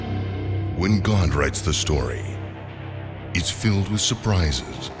When God writes the story, it's filled with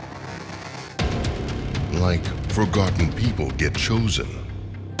surprises. Like forgotten people get chosen.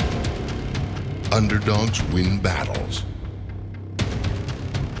 Underdogs win battles.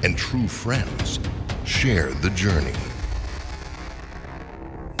 And true friends share the journey.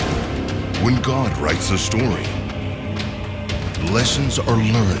 When God writes a story, lessons are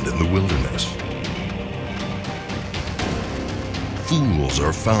learned in the wilderness. Fools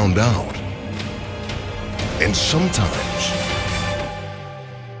are found out. And sometimes,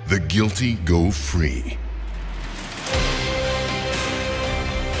 the guilty go free.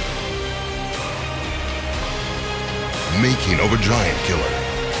 Making of a Giant Killer.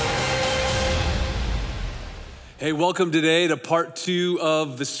 Hey, welcome today to part 2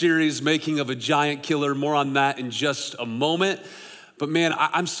 of the series, Making of a Giant Killer. More on that in just a moment. But man,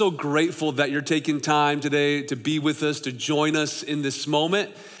 I'm so grateful that you're taking time today to be with us, to join us in this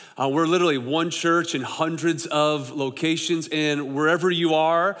moment. We're literally one church in hundreds of locations, and wherever you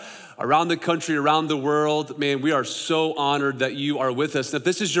are, around the country, around the world, man, we are so honored that you are with us. And if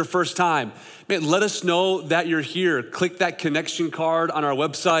this is your first time, man, let us know that you're here. Click that connection card on our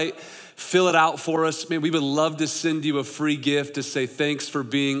website, fill it out for us. Man, we would love to send you a free gift to say thanks for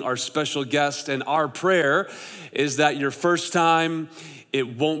being our special guest. And our prayer is that your first time,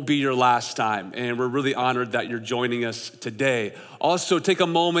 it won't be your last time. And we're really honored that you're joining us today. Also, take a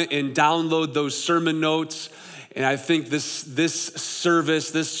moment and download those sermon notes. And I think this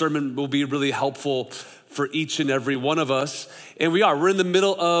sermon will be really helpful for each and every one of us. And we're in the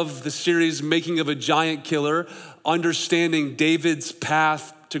middle of the series, Making of a Giant Killer, understanding David's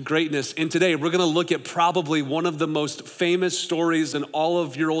path to greatness. And today we're gonna look at probably one of the most famous stories in all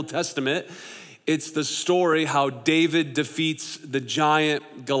of your Old Testament. It's the story how David defeats the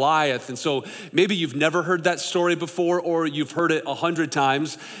giant Goliath. And so maybe you've never heard that story before, or you've heard it 100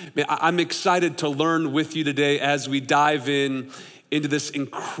 times. I'm excited to learn with you today as we dive into this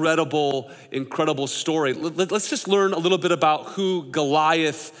incredible story. Let's just learn a little bit about who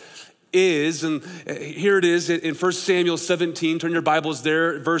Goliath is. And here it is in 1 Samuel 17, turn your Bibles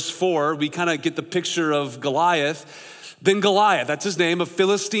there, verse 4, we kind of get the picture of Goliath. Then Goliath, that's his name, a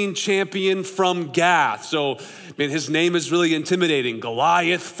Philistine champion from Gath. So, man, his name is really intimidating.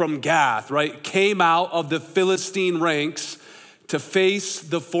 Goliath from Gath, right? Came out of the Philistine ranks to face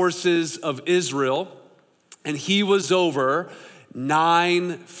the forces of Israel. And he was over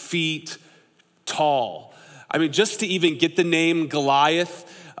 9 feet tall. I mean, just to even get the name Goliath,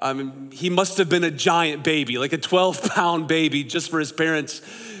 he must have been a giant baby, like a 12-pound baby, just for his parents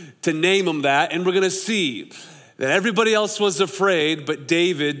to name him that. And we're gonna see that everybody else was afraid, but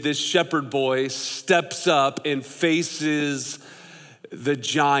David, this shepherd boy, steps up and faces the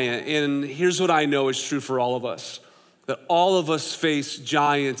giant. And here's what I know is true for all of us, that all of us face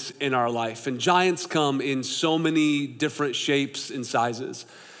giants in our life. And giants come in so many different shapes and sizes.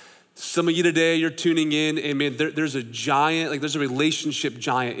 Some of you today, you're tuning in, and man, there's a giant, like there's a relationship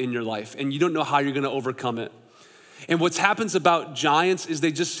giant in your life, and you don't know how you're gonna overcome it. And what happens about giants is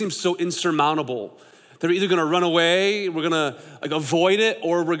they just seem so insurmountable. They're either gonna run away, we're gonna avoid it,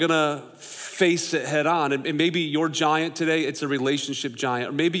 or we're gonna face it head on. And maybe your giant today, it's a relationship giant.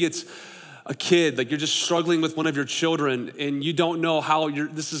 Or maybe it's a kid, like you're just struggling with one of your children and you don't know how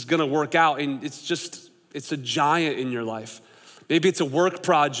this is gonna work out. And it's a giant in your life. Maybe it's a work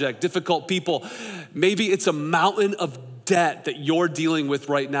project, difficult people. Maybe it's a mountain of debt that you're dealing with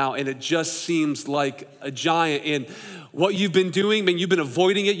right now and it just seems like a giant. And what you've been doing, man, you've been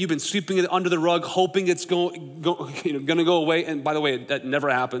avoiding it. You've been sweeping it under the rug, hoping it's gonna go away. And by the way, that never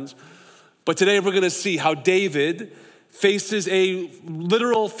happens. But today we're gonna see how David faces a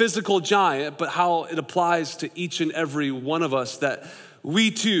literal physical giant, but how it applies to each and every one of us, that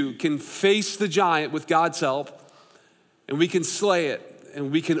we too can face the giant with God's help, and we can slay it,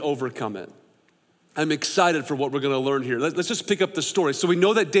 and we can overcome it. I'm excited for what we're gonna learn here. Let's just pick up the story. So we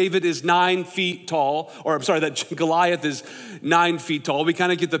know that David is 9 feet tall, that Goliath is 9 feet tall. We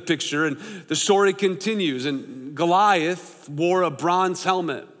kind of get the picture, and the story continues. And Goliath wore a bronze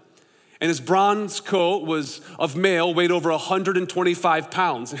helmet, and his bronze coat was of mail, weighed over 125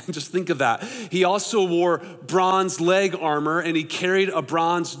 pounds. Just think of that. He also wore bronze leg armor, and he carried a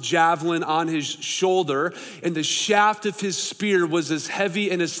bronze javelin on his shoulder, and the shaft of his spear was as heavy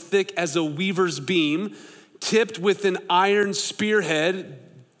and as thick as a weaver's beam, tipped with an iron spearhead.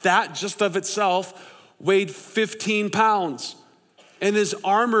 That just of itself weighed 15 pounds. And his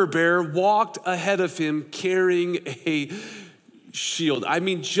armor bearer walked ahead of him carrying a shield. I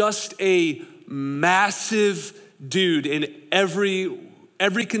mean, just a massive dude in every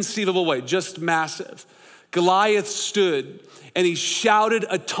conceivable way, just massive. Goliath stood and he shouted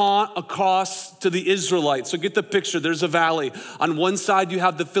a taunt across to the Israelites. So get the picture, there's a valley. On one side you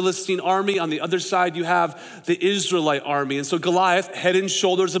have the Philistine army, on the other side you have the Israelite army. And so Goliath, head and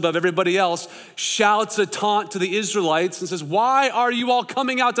shoulders above everybody else, shouts a taunt to the Israelites and says, "Why are you all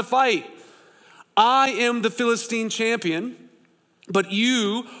coming out to fight? I am the Philistine champion, but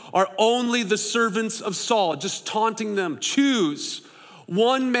you are only the servants of Saul," just taunting them. Choose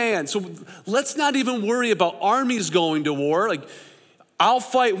one man. So let's not even worry about armies going to war. Like, I'll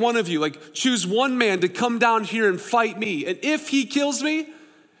fight one of you. Like, choose one man to come down here and fight me. And if he kills me,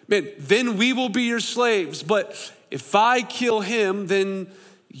 man, then we will be your slaves. But if I kill him, then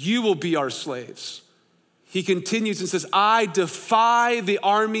you will be our slaves. He continues and says, "I defy the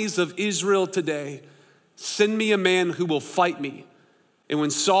armies of Israel today. Send me a man who will fight me." And when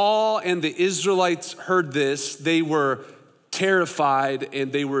Saul and the Israelites heard this, they were terrified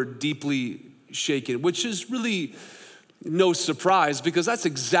and they were deeply shaken, which is really no surprise because that's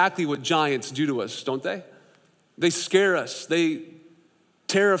exactly what giants do to us, don't they? They scare us, they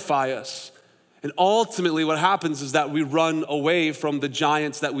terrify us. And ultimately what happens is that we run away from the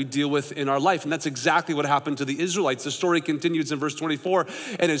giants that we deal with in our life. And that's exactly what happened to the Israelites. The story continues in verse 24.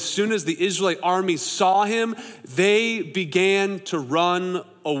 And as soon as the Israelite army saw him, they began to run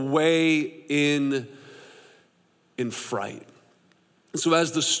away in fright. So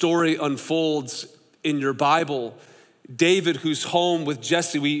as the story unfolds in your Bible, David, who's home with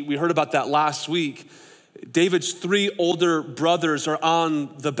Jesse, we heard about that last week. David's 3 older brothers are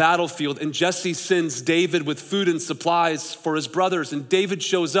on the battlefield, and Jesse sends David with food and supplies for his brothers. And David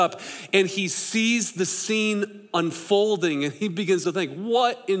shows up and he sees the scene unfolding and he begins to think,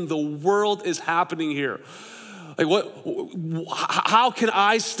 what in the world is happening here? Like, how can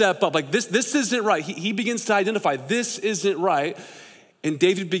I step up? Like, this isn't right. He begins to identify, this isn't right. And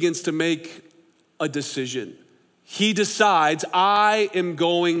David begins to make a decision. He decides, I am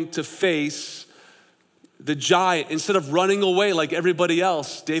going to face the giant. Instead of running away like everybody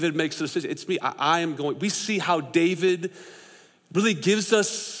else, David makes a decision. It's me, I am going. We see how David really gives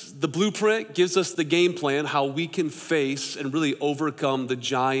us the blueprint, gives us the game plan, how we can face and really overcome the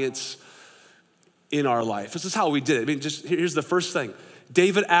giants in our life. This is how we did it. I mean, just here's the first thing.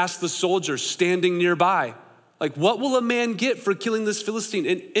 David asked the soldiers standing nearby, like, what will a man get for killing this Philistine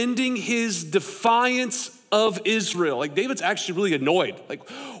and ending his defiance of Israel? Like, David's actually really annoyed. Like,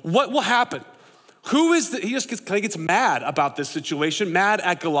 what will happen? Who is he just gets mad about this situation, mad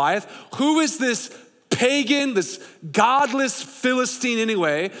at Goliath. Who is this pagan, this godless Philistine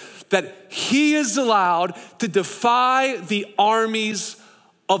anyway, that he is allowed to defy the armies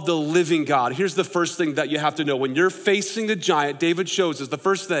of the living God? Here's the first thing that you have to know. When you're facing a giant, David shows us the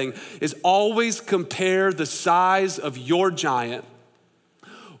first thing is always compare the size of your giant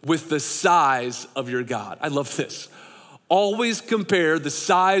with the size of your God. I love this. Always compare the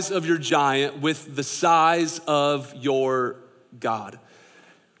size of your giant with the size of your God.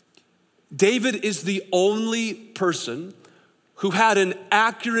 David is the only person who had an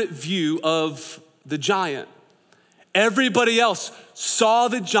accurate view of the giant. Everybody else saw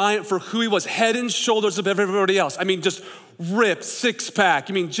the giant for who he was, head and shoulders above everybody else. I mean, just ripped, 6-pack.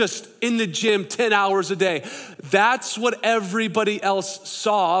 I mean, just in the gym 10 hours a day. That's what everybody else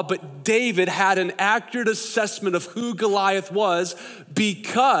saw, but David had an accurate assessment of who Goliath was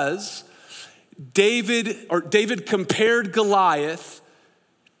because David compared Goliath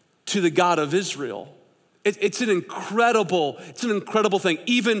to the God of Israel. It's an incredible thing.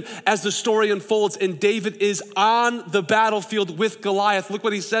 Even as the story unfolds and David is on the battlefield with Goliath, look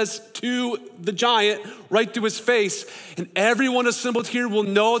what he says to the giant right to his face. And everyone assembled here will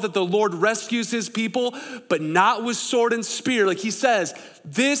know that the Lord rescues his people, but not with sword and spear. Like he says,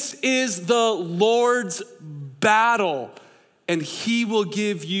 this is the Lord's battle and he will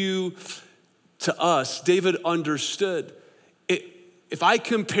give you to us. David understood. If I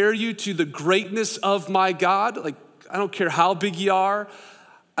compare you to the greatness of my God, like I don't care how big you are,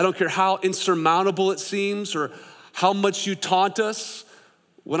 I don't care how insurmountable it seems or how much you taunt us,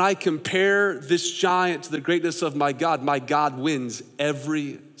 when I compare this giant to the greatness of my God wins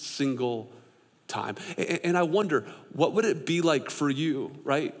every single time. And I wonder, what would it be like for you,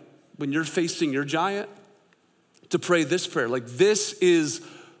 right? When you're facing your giant, to pray this prayer, like this is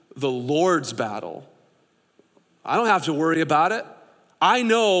the Lord's battle. I don't have to worry about it. I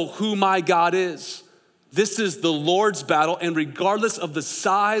know who my God is. This is the Lord's battle, and regardless of the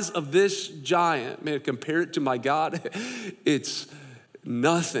size of this giant, man, compare it to my God, it's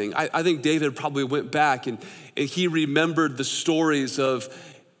nothing. I think David probably went back and he remembered the stories of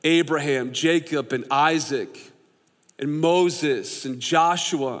Abraham, Jacob, and Isaac, and Moses, and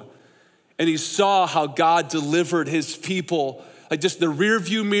Joshua. and he saw how God delivered his people. Like just the rear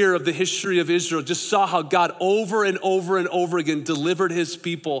view mirror of the history of Israel, just saw how God over and over and over again delivered his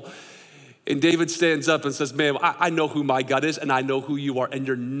people. And David stands up and says, man, I know who my God is and I know who you are, and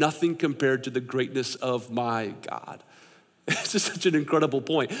you're nothing compared to the greatness of my God. This is such an incredible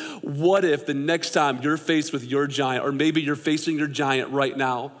point. What if the next time you're faced with your giant, or maybe you're facing your giant right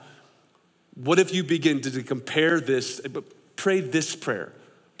now, what if you begin to compare this, pray this prayer?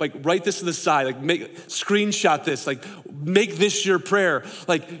 Like write this to the side, like screenshot this, like make this your prayer.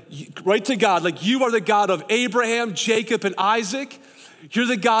 Like write to God, like you are the God of Abraham, Jacob, and Isaac. You're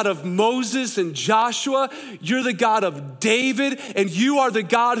the God of Moses and Joshua. You're the God of David, and you are the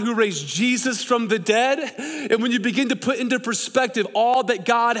God who raised Jesus from the dead. And when you begin to put into perspective all that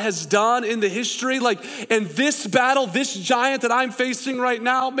God has done in the history, like, and this battle, this giant that I'm facing right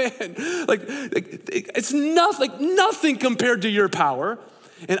now, man, like it's nothing compared to your power.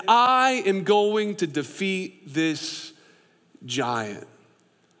 And I am going to defeat this giant.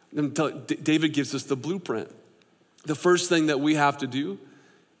 David gives us the blueprint. The first thing that we have to do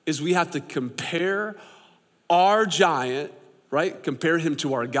is we have to compare our giant, right? Compare him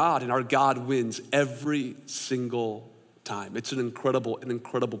to our God, and our God wins every single time. It's an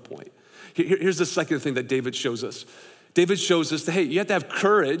incredible point. Here's the second thing that David shows us. David shows us that, hey, you have to have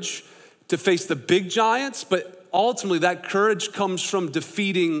courage to face the big giants, but ultimately that courage comes from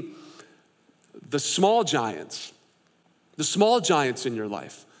defeating the small giants in your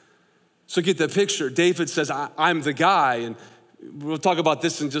life. So get the picture. David says, I'm the guy. And we'll talk about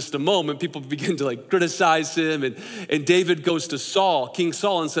this in just a moment. People begin to like criticize him. And David goes to Saul, King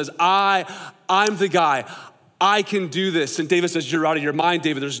Saul, and says, I'm the guy. I can do this. And David says, you're out of your mind,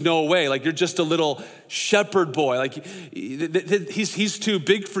 David. There's no way. Like you're just a little shepherd boy. Like he's too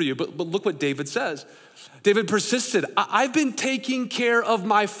big for you. But look what David says. David persisted. I've been taking care of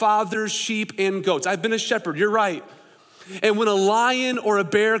my father's sheep and goats. I've been a shepherd. You're right. And when a lion or a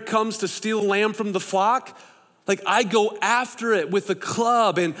bear comes to steal lamb from the flock, like I go after it with a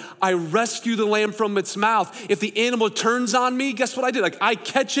club and I rescue the lamb from its mouth. If the animal turns on me, guess what I did? Like I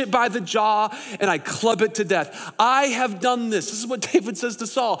catch it by the jaw and I club it to death. I have done this. This is what David says to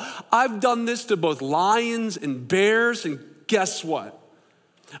Saul. I've done this to both lions and bears, and guess what?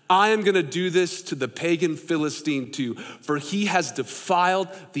 I am gonna do this to the pagan Philistine too, for he has defiled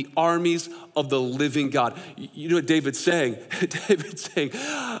the armies of the living God. You know what David's saying? David's saying,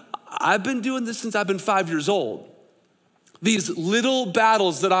 I've been doing this since I've been 5 years old. These little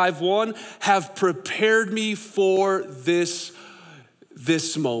battles that I've won have prepared me for this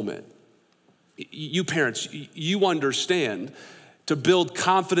moment. You parents, you understand, to build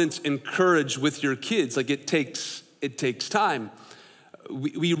confidence and courage with your kids, like it takes time.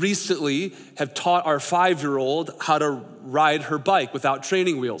 We recently have taught our 5-year-old how to ride her bike without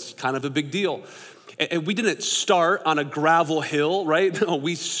training wheels, kind of a big deal. And we didn't start on a gravel hill, right? No,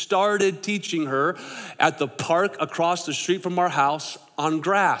 we started teaching her at the park across the street from our house on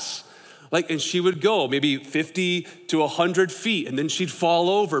grass. And she would go maybe 50 to 100 feet and then she'd fall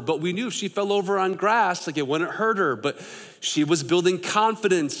over. But we knew if she fell over on grass, it wouldn't hurt her. But she was building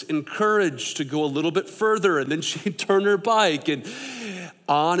confidence and courage to go a little bit further, and then she'd turn her bike and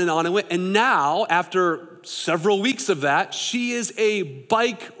on it went. And now, after several weeks of that, she is a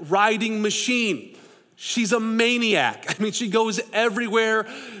bike riding machine. She's a maniac. I mean, she goes everywhere,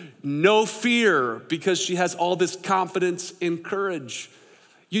 no fear, because she has all this confidence and courage.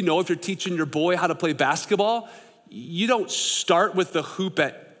 You know, if you're teaching your boy how to play basketball, you don't start with the hoop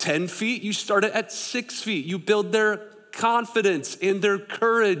at 10 feet, you start it at 6 feet. You build their confidence and their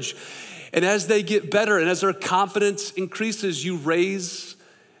courage. And as they get better and as their confidence increases, you raise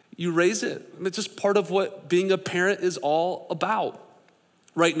it. And it's just part of what being a parent is all about.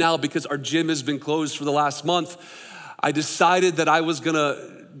 Right now, because our gym has been closed for the last month, I decided that I was gonna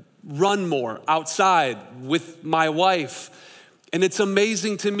run more outside with my wife. And it's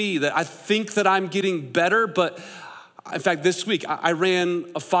amazing to me that I think that I'm getting better, but in fact, this week I ran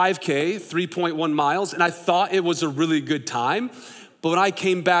a 5K, 3.1 miles, and I thought it was a really good time. But when I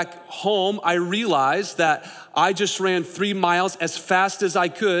came back home, I realized that I just ran 3 miles as fast as I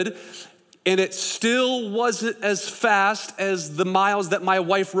could, and it still wasn't as fast as the miles that my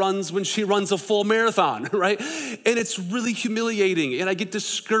wife runs when she runs a full marathon, right? And it's really humiliating, and I get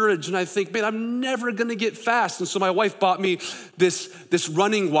discouraged, and I think, man, I'm never gonna get fast. And so my wife bought me this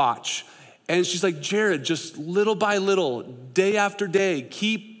running watch, and she's like, Jared, just little by little, day after day,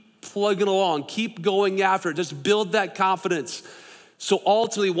 keep plugging along, keep going after it, just build that confidence. So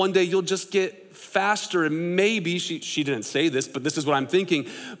ultimately, one day you'll just get faster, and maybe, she didn't say this, but this is what I'm thinking,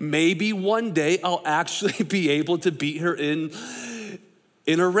 maybe one day I'll actually be able to beat her in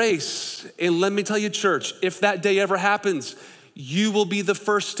in a race. And let me tell you, church, if that day ever happens, you will be the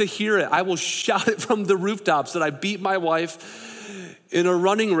first to hear it. I will shout it from the rooftops that I beat my wife in a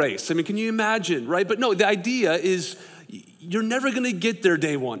running race. I mean, can you imagine, right? But no, the idea is you're never gonna get there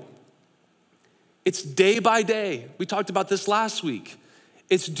day one. It's day by day. We talked about this last week.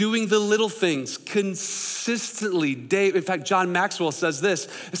 It's doing the little things consistently. In fact, John Maxwell says this.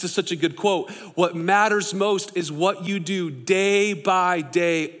 This is such a good quote. What matters most is what you do day by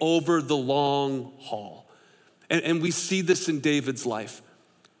day over the long haul. And we see this in David's life.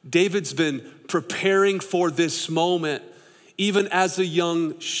 David's been preparing for this moment, even as a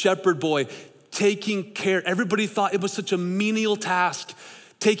young shepherd boy, taking care. Everybody thought it was such a menial task,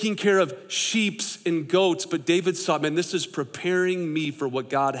 taking care of sheep and goats. But David saw, man, this is preparing me for what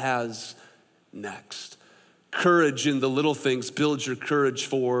God has next. Courage in the little things builds your courage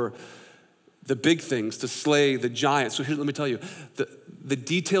for the big things, to slay the giant. So here, let me tell you, the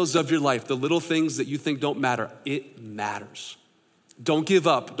details of your life, the little things that you think don't matter, it matters. Don't give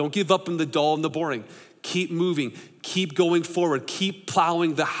up. Don't give up in the dull and the boring. Keep moving, keep going forward, keep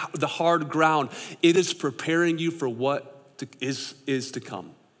plowing the hard ground. It is preparing you for what is to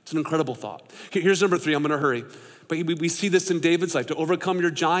come. It's an incredible thought. Here's number 3, I'm gonna hurry. But we see this in David's life. To overcome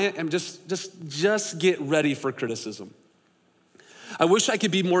your giant, and just get ready for criticism. I wish I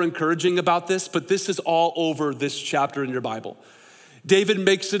could be more encouraging about this, but this is all over this chapter in your Bible. David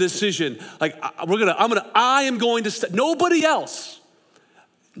makes a decision, like I am going to,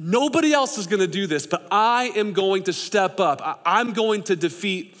 nobody else is gonna do this, but I am going to step up. I'm going to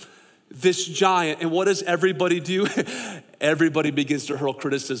defeat this giant. And what does everybody do? Everybody begins to hurl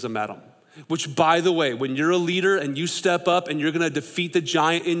criticism at him. Which, by the way, when you're a leader and you step up and you're gonna defeat the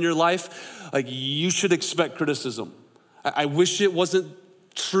giant in your life, like, you should expect criticism. I wish it wasn't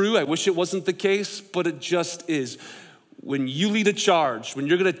true. I wish it wasn't the case, but it just is. When you lead a charge, when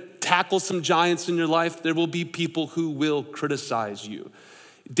you're gonna tackle some giants in your life, there will be people who will criticize you.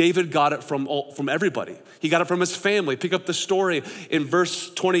 David got it from everybody. He got it from his family. Pick up the story in verse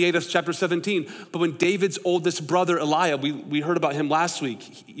 28 of chapter 17. But when David's oldest brother, Eliab, we heard about him last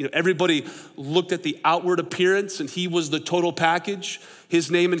week. Everybody looked at the outward appearance and he was the total package.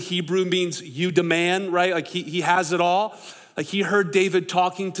 His name in Hebrew means you demand, right? Like he has it all. Like he heard David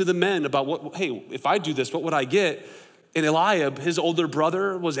talking to the men about hey, if I do this, what would I get? And Eliab, his older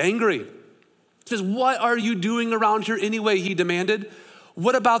brother, was angry. He says, what are you doing around here anyway? He demanded.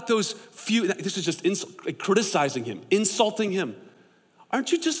 What about those few, this is just criticizing him, insulting him.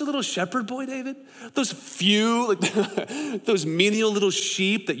 Aren't you just a little shepherd boy, David? Those few, those menial little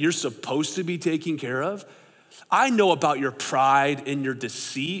sheep that you're supposed to be taking care of. I know about your pride and your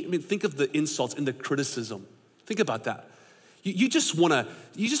deceit. I mean, think of the insults and the criticism. Think about that. You just wanna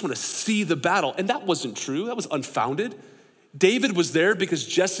see the battle. And that wasn't true, that was unfounded. David was there because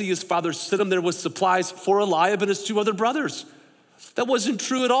Jesse, his father, sent him there with supplies for Eliab and his 2 other brothers. That wasn't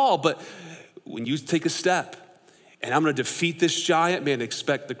true at all, but when you take a step and I'm gonna defeat this giant, man,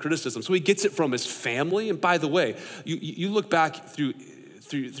 expect the criticism. So he gets it from his family. And by the way, you look back through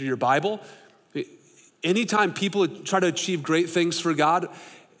your Bible, anytime people try to achieve great things for God, I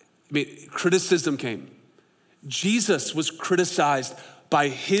mean, criticism came. Jesus was criticized by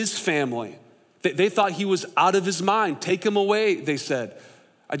his family. They thought he was out of his mind. Take him away, they said.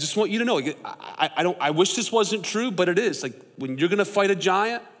 I just want you to know, I wish this wasn't true, but it is. Like, when you're gonna fight a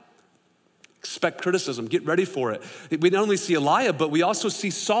giant, expect criticism, get ready for it. We not only see Eliab, but we also see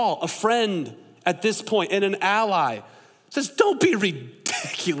Saul, a friend at this point, and an ally. Says, don't be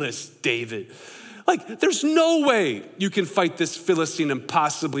ridiculous, David. Like, there's no way you can fight this Philistine and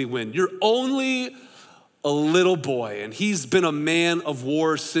possibly win. You're only a little boy, and he's been a man of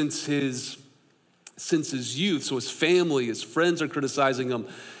war since his youth. So his family, his friends are criticizing him.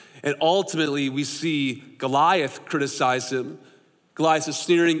 And ultimately we see Goliath criticize him. Goliath is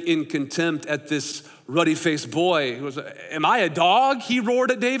sneering in contempt at this ruddy-faced boy. Who was, am I a dog? He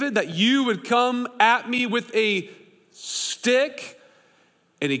roared at David, that you would come at me with a stick.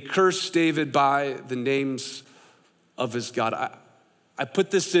 And he cursed David by the names of his God. I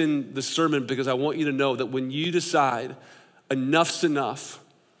put this in the sermon because I want you to know that when you decide enough's enough,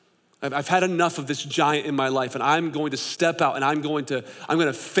 I've had enough of this giant in my life, and I'm going to step out and I'm going to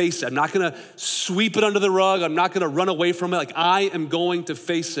face it. I'm not gonna sweep it under the rug. I'm not gonna run away from it. Like, I am going to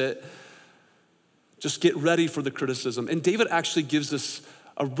face it. Just get ready for the criticism. And David actually gives us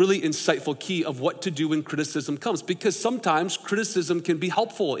a really insightful key of what to do when criticism comes, because sometimes criticism can be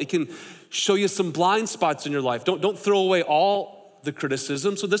helpful. It can show you some blind spots in your life. Don't throw away all the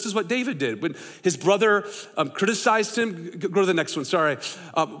criticism. So this is what David did. When his brother criticized him, go to the next one, sorry.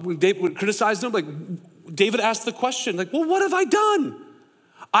 When David criticized him, like, David asked the question, like, well, what have I done?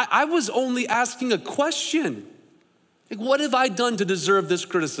 I was only asking a question. Like, what have I done to deserve this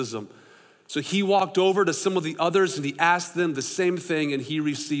criticism? So he walked over to some of the others and he asked them the same thing and he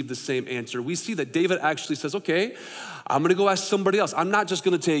received the same answer. We see that David actually says, okay, I'm gonna go ask somebody else. I'm not just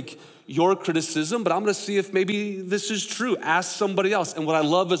gonna take your criticism, but I'm gonna see if maybe this is true. Ask somebody else. And what I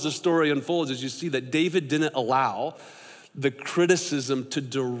love as the story unfolds is you see that David didn't allow the criticism to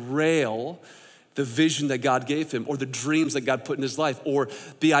derail the vision that God gave him or the dreams that God put in his life or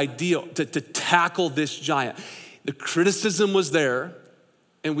the idea to tackle this giant. The criticism was there.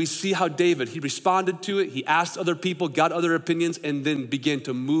 And we see how David, he responded to it, he asked other people, got other opinions, and then began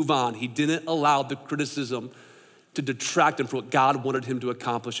to move on. He didn't allow the criticism to detract him from what God wanted him to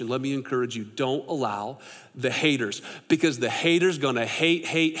accomplish. And let me encourage you, don't allow the haters, because the haters gonna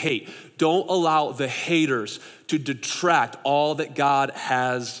hate. Don't allow the haters to detract all that God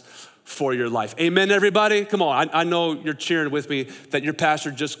has for your life. Amen, everybody? Come on, I know you're cheering with me that your pastor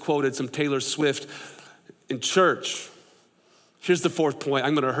just quoted some Taylor Swift in church. Here's the fourth point.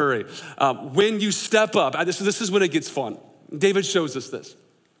 I'm gonna hurry. When you step up, this is when it gets fun. David shows us this,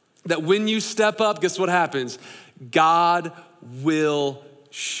 that when you step up, guess what happens? God will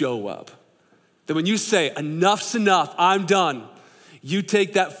show up. That when you say, enough's enough, I'm done, you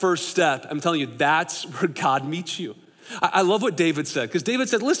take that first step. I'm telling you, that's where God meets you. I love what David said, because David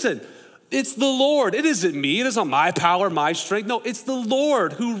said, listen, it's the Lord. It isn't me. It isn't my power, my strength. No, it's the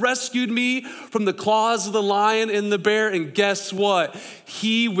Lord who rescued me from the claws of the lion and the bear. And guess what?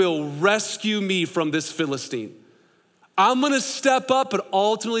 He will rescue me from this Philistine. I'm going to step up, but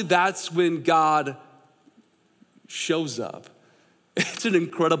ultimately that's when God shows up. It's an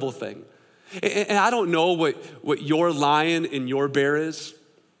incredible thing. And I don't know what your lion and your bear is.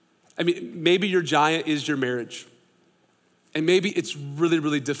 I mean, maybe your giant is your marriage. And maybe it's really,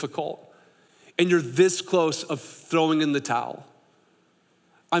 really difficult. And you're this close of throwing in the towel.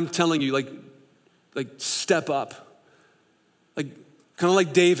 I'm telling you, like step up. Like, kind of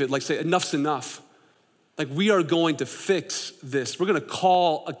like David, like say, enough's enough. Like, we are going to fix this. We're gonna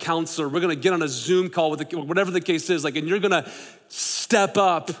call a counselor. We're gonna get on a Zoom call with whatever the case is. Like, and you're gonna step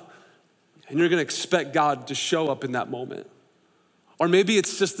up and you're gonna expect God to show up in that moment. Or maybe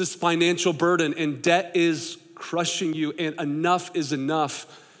it's just this financial burden and debt is crushing you and enough is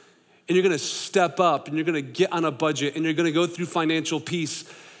enough. And you're gonna step up and you're gonna get on a budget and you're gonna go through financial peace.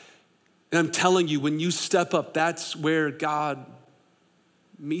 And I'm telling you, when you step up, that's where God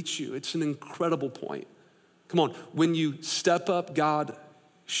meets you. It's an incredible point. Come on, when you step up, God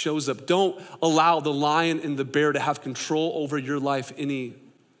shows up. Don't allow the lion and the bear to have control over your life any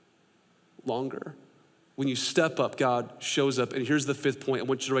longer. When you step up, God shows up. And here's the fifth point. I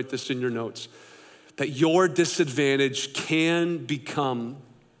want you to write this in your notes. That your disadvantage can become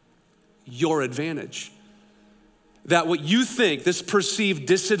your advantage. That what you think, this perceived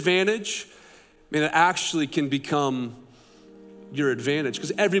disadvantage, man, it actually can become your advantage.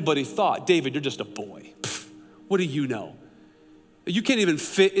 Because everybody thought, David, you're just a boy. Pfft, what do you know? You can't even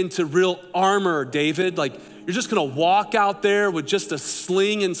fit into real armor, David. Like, you're just gonna walk out there with just a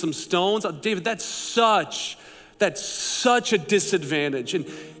sling and some stones. David, that's such a disadvantage. And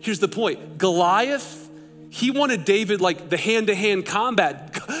here's the point. Goliath, he wanted David like the hand-to-hand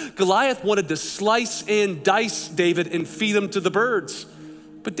combat. Goliath wanted to slice and dice David and feed him to the birds.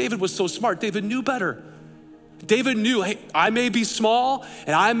 But David was so smart. David knew better. David knew, hey, I may be small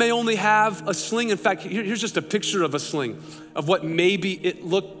and I may only have a sling. In fact, here's just a picture of a sling, of what maybe it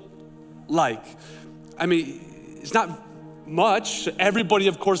looked like. I mean, it's not much. Everybody,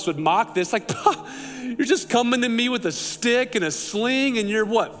 of course, would mock this. Like, you're just coming to me with a stick and a sling and you're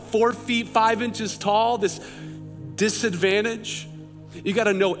what, 4 feet, 5 inches tall, this disadvantage. You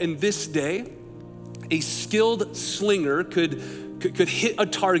gotta know, in this day, a skilled slinger could hit a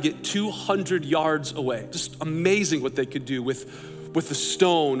target 200 yards away. Just amazing what they could do with a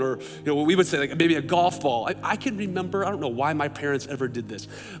stone, or what we would say like maybe a golf ball. I can remember, I don't know why my parents ever did this,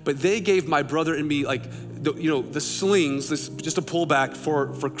 but they gave my brother and me like the slings, this just a pullback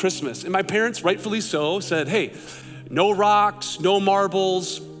for Christmas. And my parents, rightfully so, said, hey, no rocks, no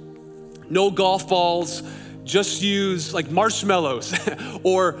marbles, no golf balls, just use like marshmallows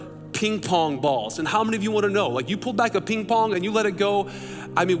or ping pong balls. And how many of you want to know, like you pulled back a ping pong and you let it go,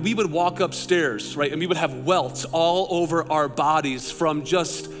 I mean, we would walk upstairs, right? And we would have welts all over our bodies from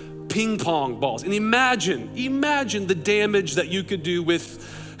just ping pong balls. And imagine the damage that you could do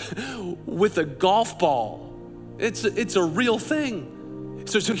with a golf ball. It's a real thing.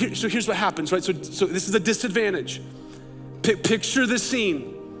 So here's what happens, right? So this is a disadvantage. Picture the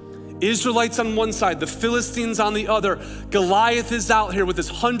scene. Israelites on one side, the Philistines on the other. Goliath is out here with his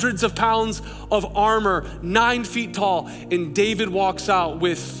hundreds of pounds of armor, 9 feet tall, and David walks out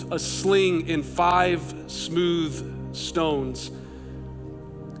with a sling and 5 smooth stones.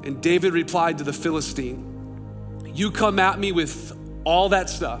 And David replied to the Philistine, "You come at me with all that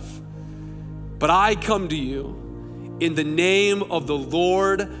stuff, but I come to you in the name of the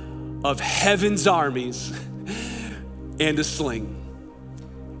Lord of heaven's armies and a sling."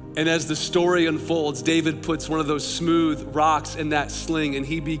 And as the story unfolds, David puts one of those smooth rocks in that sling and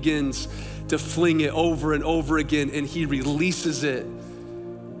he begins to fling it over and over again, and he releases it.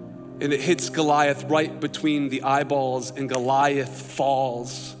 And it hits Goliath right between the eyeballs, and Goliath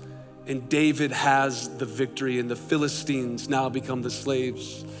falls. And David has the victory, and the Philistines now become the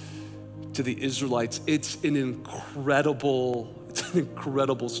slaves to the Israelites. It's an incredible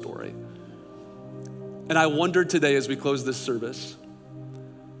story. And I wonder today as we close this service,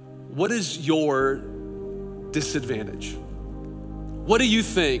 what is your disadvantage? What do you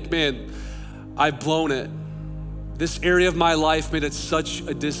think? Man, I've blown it. This area of my life made it such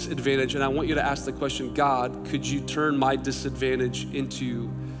a disadvantage. And I want you to ask the question, God, could you turn my disadvantage into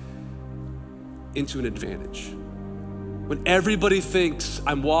an advantage? When everybody thinks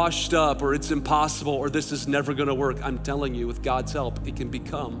I'm washed up or it's impossible or this is never gonna work, I'm telling you, with God's help, it can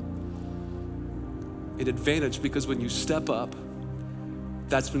become an advantage, because when you step up,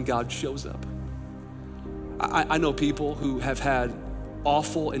 that's when God shows up. I know people who have had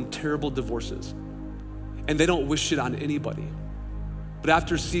awful and terrible divorces, and they don't wish it on anybody. But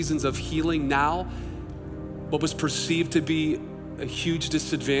after seasons of healing, now what was perceived to be a huge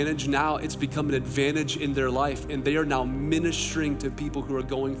disadvantage, now it's become an advantage in their life, and they are now ministering to people who are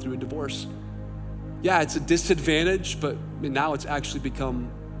going through a divorce. Yeah, it's a disadvantage, but now it's actually become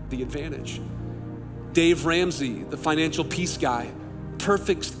the advantage. Dave Ramsey, the financial peace guy,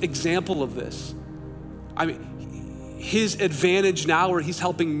 perfect example of this. I mean, his advantage now, where he's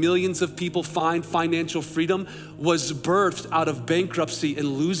helping millions of people find financial freedom, was birthed out of bankruptcy and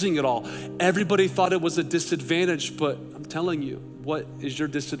losing it all. Everybody thought it was a disadvantage, but I'm telling you, what is your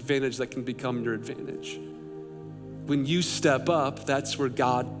disadvantage that can become your advantage? When you step up, that's where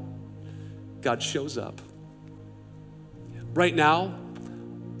God shows up. Right now,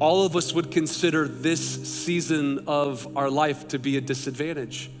 all of us would consider this season of our life to be a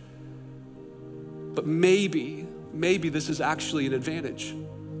disadvantage. But maybe this is actually an advantage.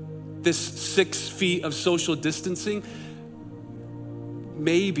 This 6 feet of social distancing,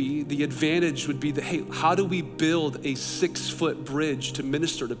 maybe the advantage would be that, hey, how do we build a 6-foot bridge to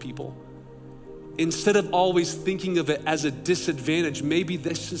minister to people? Instead of always thinking of it as a disadvantage, maybe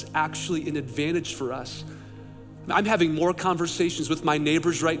this is actually an advantage for us. I'm having more conversations with my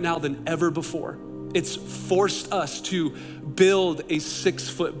neighbors right now than ever before. It's forced us to build a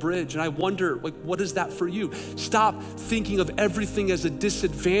 6-foot bridge. And I wonder, what is that for you? Stop thinking of everything as a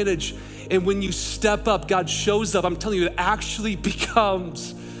disadvantage. And when you step up, God shows up. I'm telling you, it actually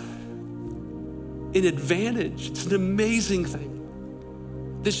becomes an advantage. It's an amazing thing.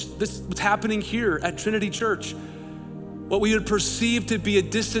 This what's happening here at Trinity Church. What we would perceive to be a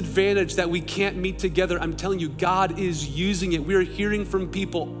disadvantage that we can't meet together, I'm telling you, God is using it. We are hearing from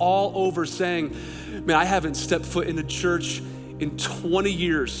people all over saying, man, I haven't stepped foot in a church in 20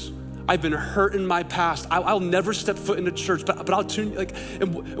 years. I've been hurt in my past. I'll never step foot in a church, but I'll tune,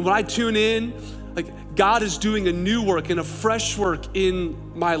 and when I tune in, God is doing a new work and a fresh work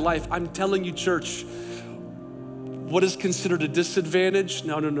in my life. I'm telling you, church, what is considered a disadvantage?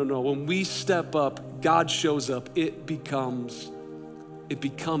 No. When we step up, God shows up, it becomes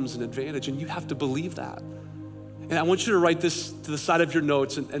an advantage, and you have to believe that. And I want you to write this to the side of your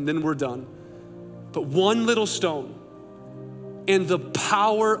notes, and then we're done. But one little stone and the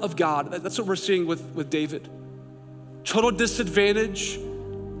power of God, that's what we're seeing with David. Total disadvantage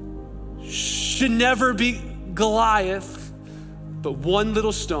should never be Goliath, but one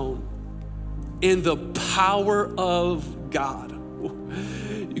little stone and the power of God.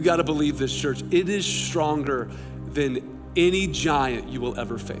 You gotta believe this, church. It is stronger than any giant you will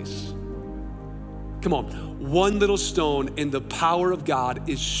ever face. Come on, one little stone and the power of God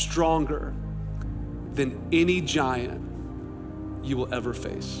is stronger than any giant you will ever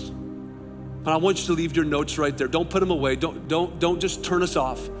face. And I want you to leave your notes right there. Don't put them away. Don't just turn us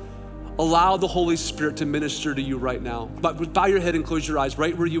off. Allow the Holy Spirit to minister to you right now. But bow your head and close your eyes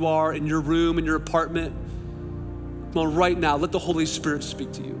right where you are, in your room, in your apartment. Come on, right now, let the Holy Spirit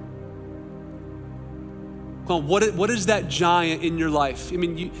speak to you. Come on, what is that giant in your life? I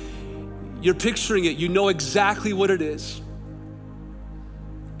mean, you're picturing it. You know exactly what it is.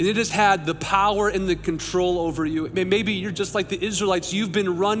 And it has had the power and the control over you. Maybe you're just like the Israelites. You've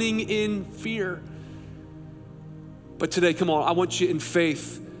been running in fear. But today, come on, I want you in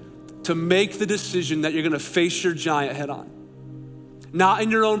faith to make the decision that you're gonna face your giant head on. Not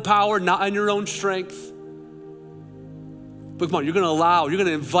in your own power, not in your own strength. But come on, you're gonna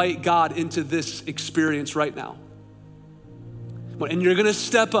invite God into this experience right now. And you're gonna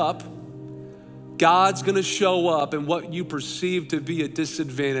step up. God's gonna show up, and what you perceive to be a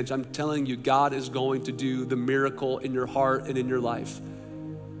disadvantage, I'm telling you, God is going to do the miracle in your heart and in your life.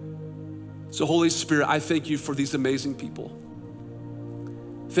 So Holy Spirit, I thank you for these amazing people.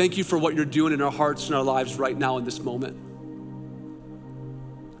 Thank you for what you're doing in our hearts and our lives right now in this moment.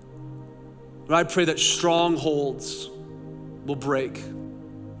 Lord, I pray that strongholds will break,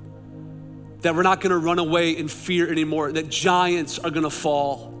 that we're not gonna run away in fear anymore, that giants are gonna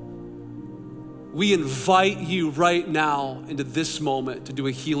fall. We invite you right now into this moment to do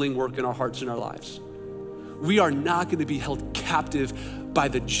a healing work in our hearts and our lives. We are not gonna be held captive by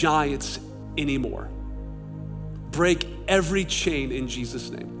the giants anymore. Break every chain in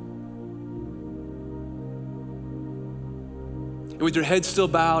Jesus' name. And with your head still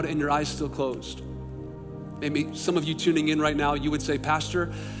bowed and your eyes still closed, maybe some of you tuning in right now, you would say,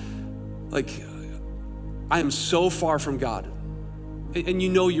 Pastor, I am so far from God. And you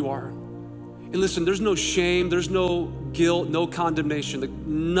know you are. And listen, there's no shame, there's no guilt, no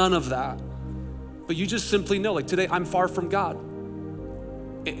condemnation, none of that. But you just simply know, today I'm far from God.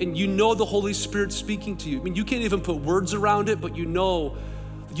 And you know the Holy Spirit speaking to you. I mean, you can't even put words around it, but you know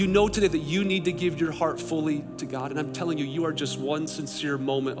today that you need to give your heart fully to God. And I'm telling you, you are just one sincere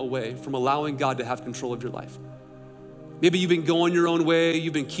moment away from allowing God to have control of your life. Maybe you've been going your own way,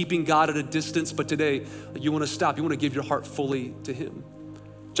 you've been keeping God at a distance, but today you wanna stop, you wanna give your heart fully to Him.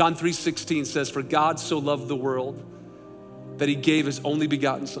 John 3:16 says, for God so loved the world that He gave His only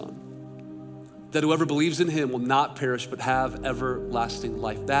begotten Son, that whoever believes in Him will not perish but have everlasting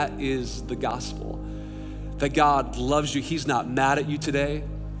life. That is the gospel, that God loves you. He's not mad at you today,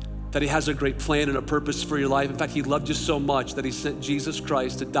 that He has a great plan and a purpose for your life. In fact, He loved you so much that He sent Jesus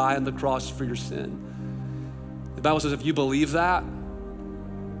Christ to die on the cross for your sin. The Bible says if you believe that,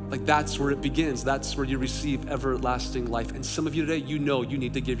 that's where it begins. That's where you receive everlasting life. And some of you today, you know you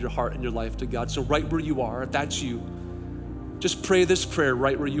need to give your heart and your life to God. So right where you are, if that's you, just pray this prayer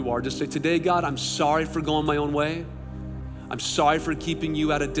right where you are. Just say, today, God, I'm sorry for going my own way. I'm sorry for keeping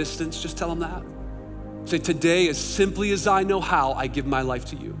you at a distance. Just tell Him that. Say, today, as simply as I know how, I give my life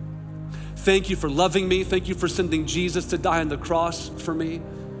to you. Thank you for loving me. Thank you for sending Jesus to die on the cross for me.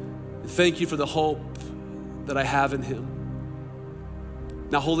 And thank you for the hope that I have in Him.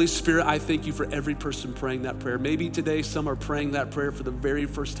 Now, Holy Spirit, I thank you for every person praying that prayer. Maybe today some are praying that prayer for the very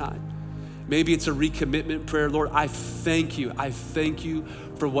first time. Maybe it's a recommitment prayer. Lord, I thank you. I thank you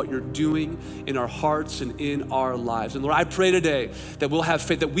for what you're doing in our hearts and in our lives. And Lord, I pray today that we'll have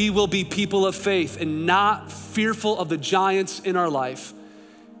faith, that we will be people of faith and not fearful of the giants in our life.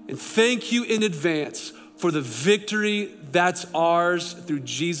 And thank you in advance for the victory that's ours through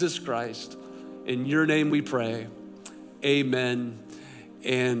Jesus Christ. In your name we pray, amen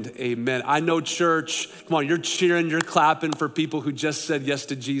and amen. I know, church, come on, you're cheering, you're clapping for people who just said yes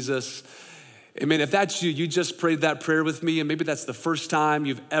to Jesus. Amen. If that's you, you just prayed that prayer with me, and maybe that's the first time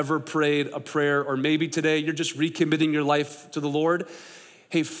you've ever prayed a prayer, or maybe today you're just recommitting your life to the Lord.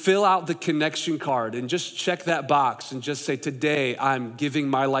 Hey, fill out the connection card and just check that box and just say, today I'm giving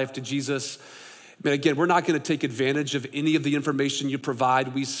my life to Jesus. And again, we're not gonna take advantage of any of the information you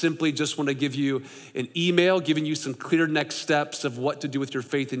provide. We simply just wanna give you an email, giving you some clear next steps of what to do with your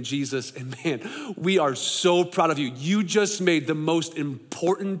faith in Jesus. And man, we are so proud of you. You just made the most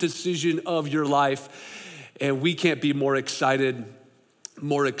important decision of your life, and we can't be more excited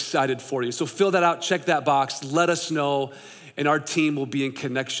for you. So fill that out, check that box, let us know, and our team will be in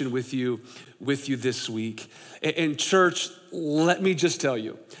connection with you this week. And church, let me just tell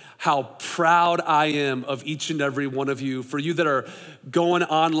you how proud I am of each and every one of you. For you that are going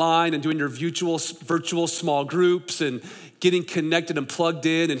online and doing your virtual small groups and getting connected and plugged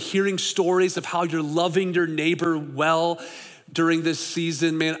in and hearing stories of how you're loving your neighbor well during this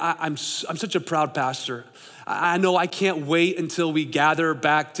season, man, I'm such a proud pastor. I know I can't wait until we gather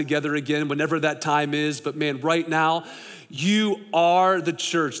back together again, whenever that time is, but man, right now, you are the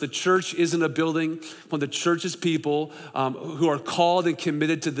church. The church isn't a building. When the church is people who are called and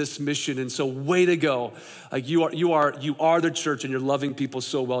committed to this mission. And so way to go. You are the church, and you're loving people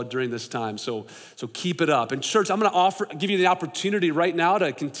so well during this time. So keep it up. And church, I'm gonna give you the opportunity right now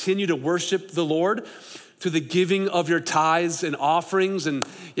to continue to worship the Lord through the giving of your tithes and offerings. And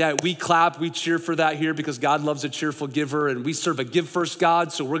yeah, we clap, we cheer for that here because God loves a cheerful giver, and we serve a give first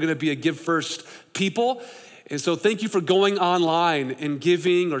God, so we're gonna be a give first people. And so thank you for going online and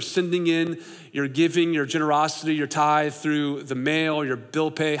giving or sending in your giving, your generosity, your tithe through the mail, your bill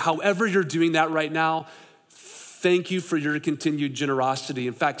pay, however you're doing that right now. Thank you for your continued generosity.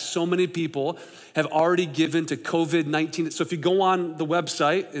 In fact, so many people have already given to COVID-19. So if you go on the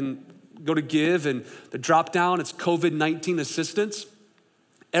website and go to give and the drop down, it's COVID-19 assistance.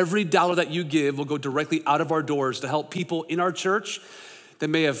 Every dollar that you give will go directly out of our doors to help people in our church that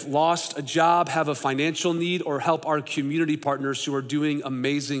may have lost a job, have a financial need, or help our community partners who are doing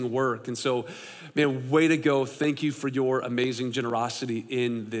amazing work. And so, man, way to go. Thank you for your amazing generosity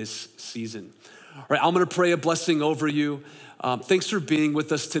in this season. All right, I'm gonna pray a blessing over you. Thanks for being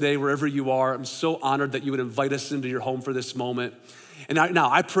with us today, wherever you are. I'm so honored that you would invite us into your home for this moment. And now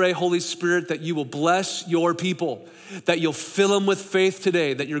I pray, Holy Spirit, that you will bless your people, that you'll fill them with faith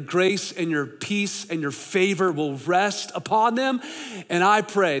today, that your grace and your peace and your favor will rest upon them. And I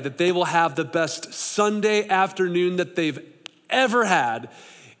pray that they will have the best Sunday afternoon that they've ever had.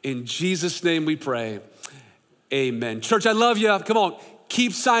 In Jesus' name we pray, amen. Church, I love you. Come on,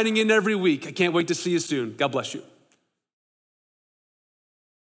 keep signing in every week. I can't wait to see you soon. God bless you.